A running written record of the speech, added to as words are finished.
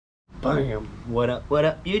Bam! What up,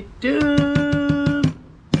 YouTube?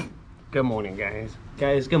 Good morning, guys.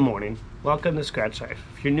 Good morning. Welcome to Scratchlife.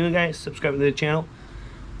 If you're new, guys, subscribe to the channel.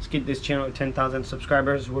 Let's get this channel to 10,000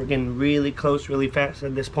 subscribers. We're getting really close, really fast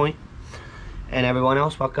at this point. And everyone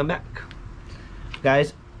else, welcome back.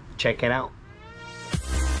 Guys, check it out.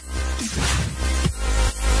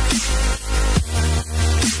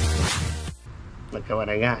 Look at what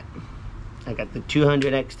I got. I got the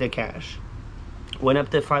 200 extra cash. Went up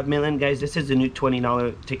to 5 million, guys. This is the new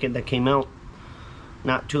 $20 ticket that came out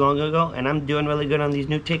not too long ago, and I'm doing really good on these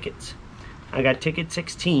new tickets. I got ticket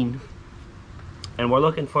 16, and we're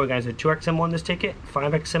looking for, guys, a 2x symbol on this ticket,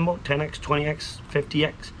 5x symbol, 10x, 20x,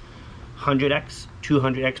 50x, 100x,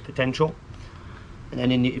 200x potential. And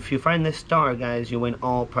then if you find this star, guys, you win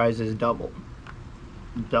all prizes double,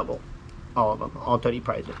 all of them, all 30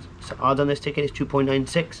 prizes. So odds on this ticket is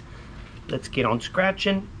 2.96. Let's get on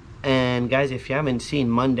scratching. And guys, if you haven't seen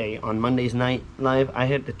Monday's night live, I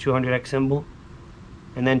hit the 200x symbol,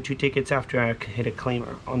 and then 2 tickets after I hit a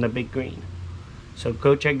claimer on the big green. So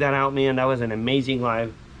go check that out, man. That was an amazing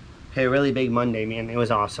live. Hey, really big Monday, man. It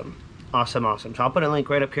was awesome. Awesome. So I'll put a link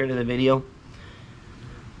right up here to the video.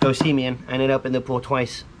 Go see, man. I ended up in the pool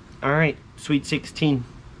twice. Alright, Sweet 16.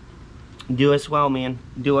 Do us well, man.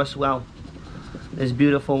 Do us well. This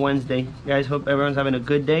beautiful Wednesday. Guys, hope everyone's having a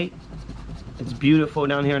good day. It's beautiful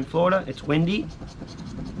down here in Florida. It's windy.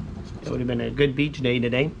 It would have been a good beach day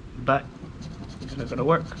today, but it's not gonna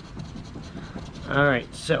work.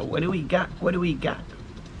 Alright, so what do we got? We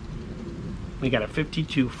got a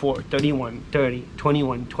 52, 4, 31, 30,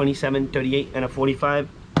 21, 27, 38, and a 45.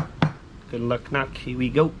 Good luck, knock. Here we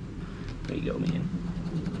go. There you go, man.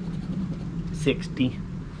 60.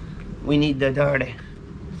 We need the dirty.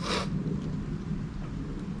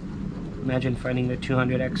 Imagine finding the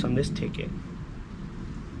 200x on this ticket.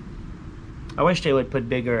 I wish they would put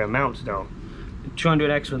bigger amounts though.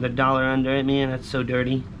 200x with $1 under it, man, that's so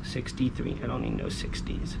dirty. 63. I don't need no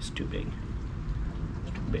 60s. It's too big.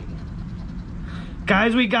 It's too big.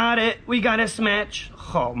 Guys, we got it. We got a smash.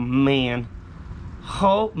 Oh man.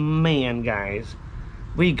 Oh man, guys.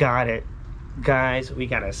 We got it. Guys, we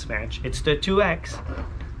got a smash. It's the 2x,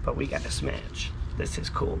 but we got a smash. This is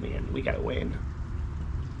cool, man. We gotta win.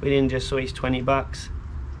 We didn't just waste 20 bucks.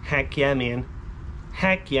 Heck yeah, man.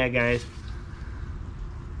 Heck yeah, guys.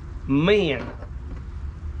 Man.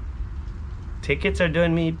 Tickets are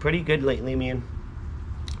doing me pretty good lately, man.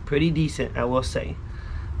 Pretty decent, I will say.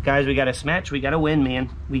 Guys, we got a smash. We gotta win, man.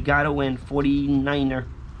 We gotta win. 49er.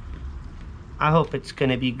 I hope it's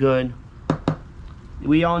gonna be good.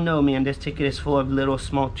 We all know, man, this ticket is full of little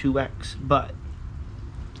small 2x, but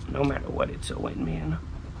no matter what, it's a win, man.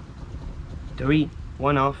 3.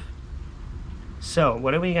 1 off. So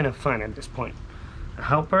what are we gonna find at this point? A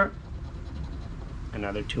helper,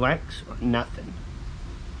 another 2x, or nothing.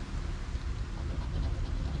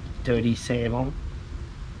 37.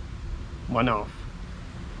 1 off.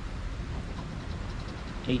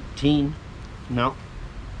 18. No.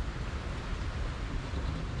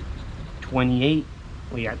 28.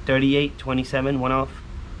 We got 38. 27. 1 off.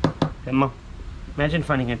 Come on. Imagine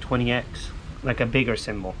finding a 20x, like a bigger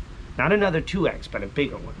symbol. Not another 2x, but a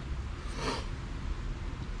bigger one.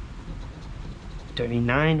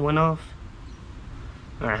 39, 1 off.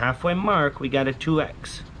 Our halfway mark, we got a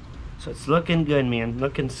 2x. So it's looking good, man.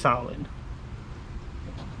 Looking solid.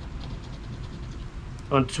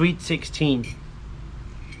 On Sweet 16.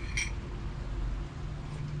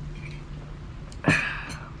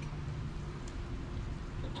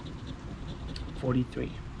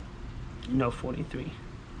 $43. No 43.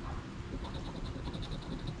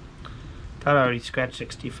 Thought I already scratched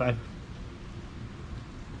 65.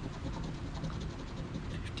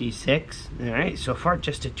 56. Alright, so far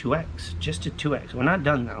just a 2x. Just a 2x. We're not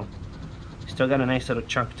done though. Still got a nice little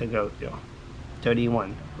chunk to go through.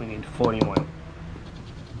 31. We need 41.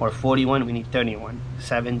 Or 41, we need 31.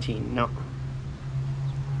 17. No.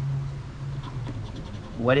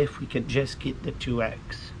 What if we could just get the 2x?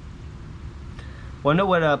 Wonder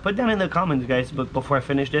what, put down in the comments, guys, but before I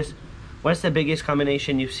finish this. What's the biggest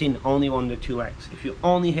combination you've seen only on the 2x? If you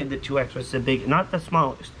only hit the 2x, what's the big, not the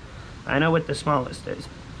smallest. I know what the smallest is.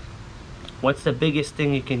 What's the biggest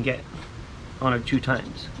thing you can get on a 2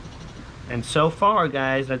 times? And so far,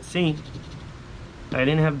 guys, let's see. I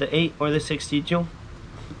didn't have the 8 or the 62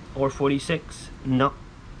 or 46. No.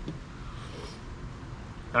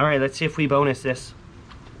 Alright, let's see if we bonus this.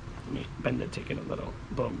 Let me bend the ticket a little.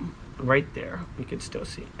 Boom. Right there. We can still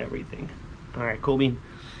see everything. Alright, cool bean.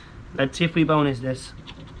 Let's see if we bonus this.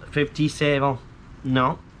 57.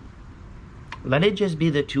 No. Let it just be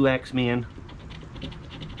the 2x, man.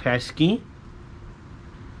 Pesky.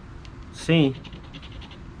 See,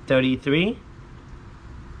 33.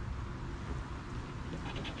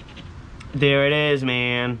 There it is,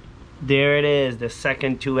 man. There it is, the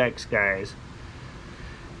second 2x, guys.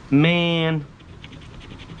 Man.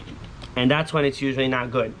 And that's when it's usually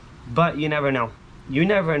not good. But you never know. You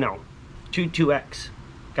never know. 2x.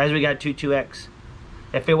 Guys, we got 2x.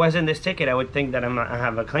 If it wasn't this ticket, I would think that I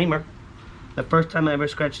have a claimer. The first time I ever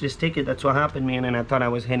scratched this ticket, that's what happened, man. And I thought I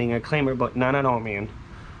was hitting a claimer, but not at all, man.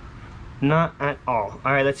 Not at all.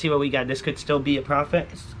 Alright, let's see what we got. This could still be a profit.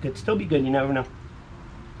 This could still be good. You never know.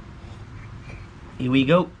 Here we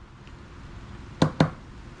go.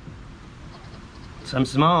 Some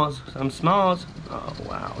smalls. Some smalls. Oh,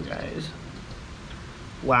 wow, guys.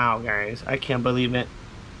 Wow, guys. I can't believe it.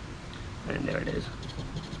 And there it is.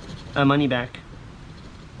 A money back.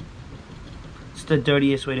 It's the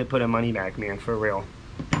dirtiest way to put a money back, man. For real.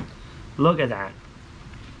 Look at that.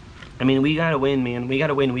 I mean, we gotta win, man. We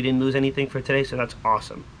gotta win. We didn't lose anything for today, so that's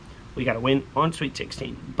awesome. We gotta win on Sweet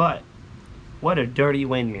 16. But, what a dirty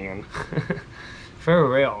win, man.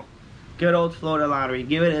 For real. Good old Florida Lottery.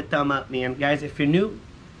 Give it a thumb up, man. Guys, if you're new,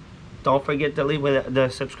 don't forget to leave with the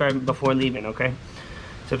subscribe before leaving, okay?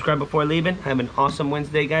 Subscribe before leaving. Have an awesome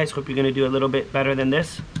Wednesday, guys. Hope you're going to do a little bit better than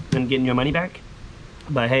this and getting your money back.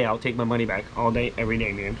 But, hey, I'll take my money back all day, every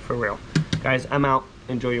day, man. For real. Guys, I'm out.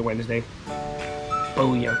 Enjoy your Wednesday.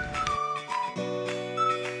 Booyah.